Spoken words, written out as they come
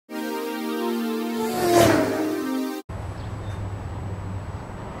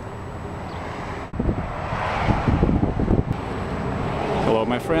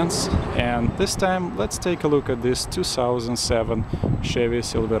my friends, and this time let's take a look at this 2007 Chevy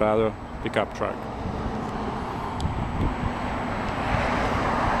Silverado pickup truck.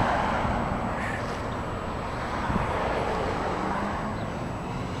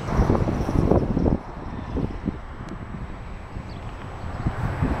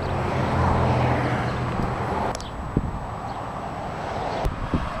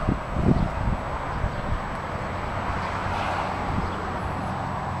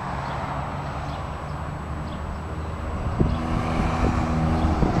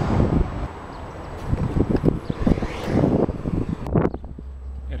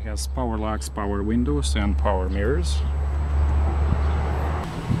 Has power locks, power windows and power mirrors.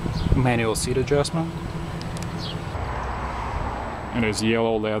 Manual seat adjustment. It is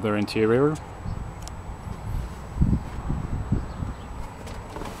yellow leather interior.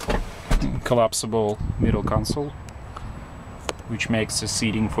 Collapsible middle console, which makes the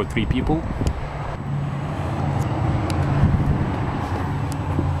seating for 3 people.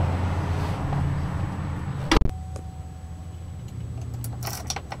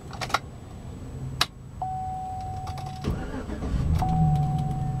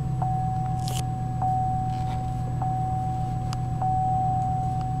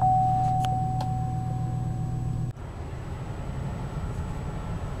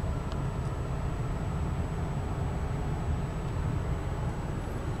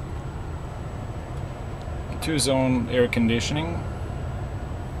 Two-zone air conditioning,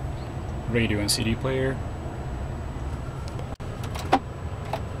 radio and CD player,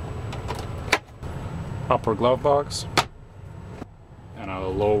 upper glove box, and a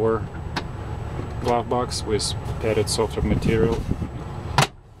lower glove box with padded softer material.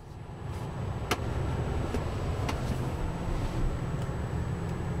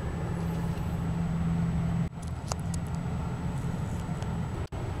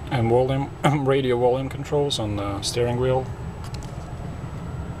 And volume, radio volume controls on the steering wheel.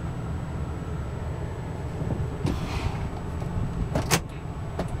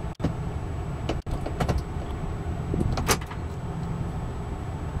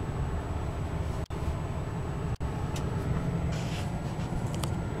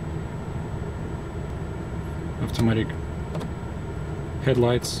 Automatic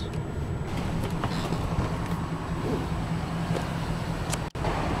headlights.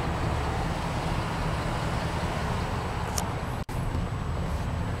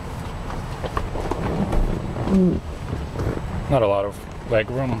 Not a lot of leg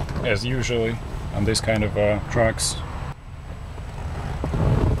room, as usually on this kind of trucks.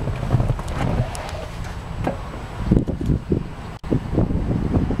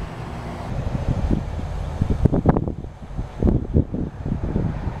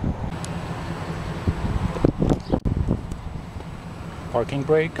 Parking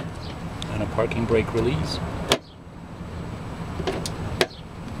brake and a parking brake release.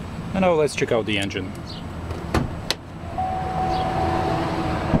 And now let's check out the engine.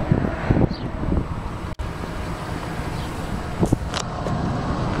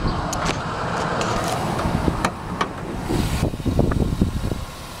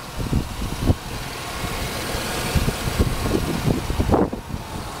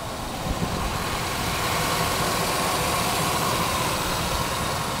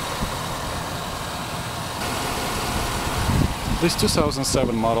 This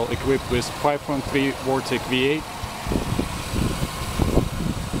 2007 model equipped with 5.3 Vortec V8,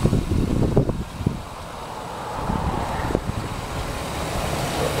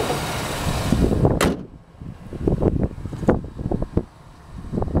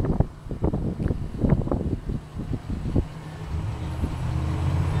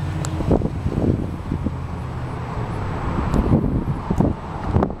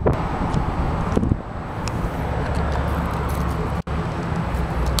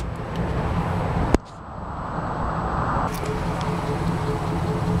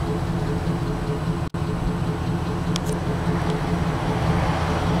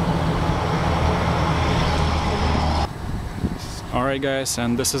 Alright guys,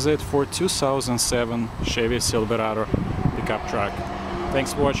 and this is it for 2007 Chevy Silverado pickup truck.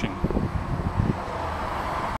 Thanks for watching.